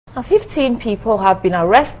15 people have been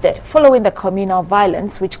arrested following the communal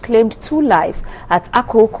violence which claimed 2 lives at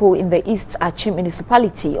Akyem-Akooko in the East Akyem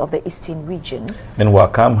municipality of the Eastern region. Meanwhile,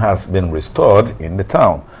 calm has been restored in the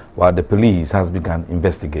town while the police has begun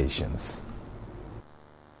investigations.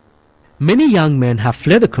 Many young men have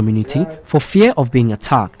fled the community for fear of being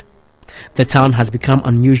attacked. The town has become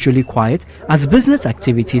unusually quiet as business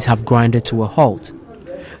activities have grinded to a halt.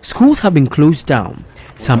 Schools have been closed down.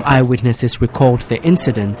 Some eyewitnesses recalled the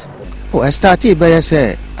incident. It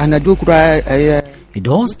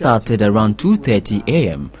all started around 2:30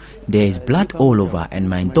 a.m. There is blood all over and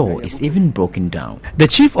my door is even broken down. The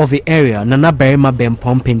chief of the area, Nana Berima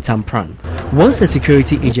Bempom Pintampran, wants the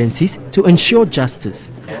security agencies to ensure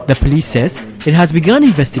justice. The police says it has begun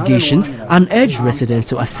investigations and urged residents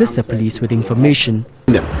to assist the police with information.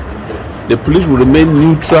 The police will remain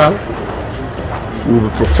neutral, will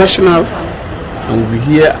be professional, and will be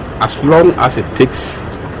here as long as it takes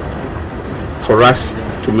for us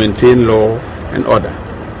to maintain law and order.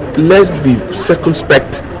 Let's be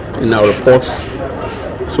circumspect in our reports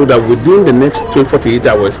so that within the next 48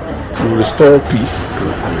 hours we will restore peace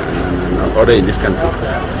and order in this country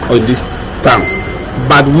or in this town.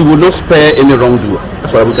 But we will not spare any wrongdoer.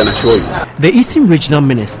 That's what we can assure you. The Eastern Regional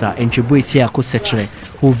Minister, Akyem-Akooko,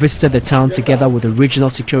 who visited the town together with the Regional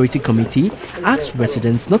Security Committee, asked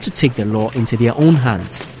residents not to take the law into their own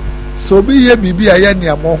hands. So be here, be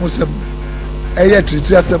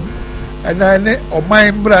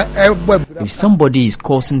If somebody is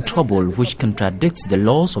causing trouble which contradicts the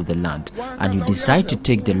laws of the land and you decide to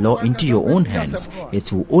take the law into your own hands,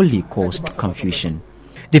 it will only cause confusion.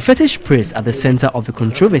 The fetish priest at the center of the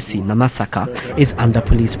controversy, Nana Saka, is under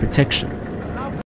police protection.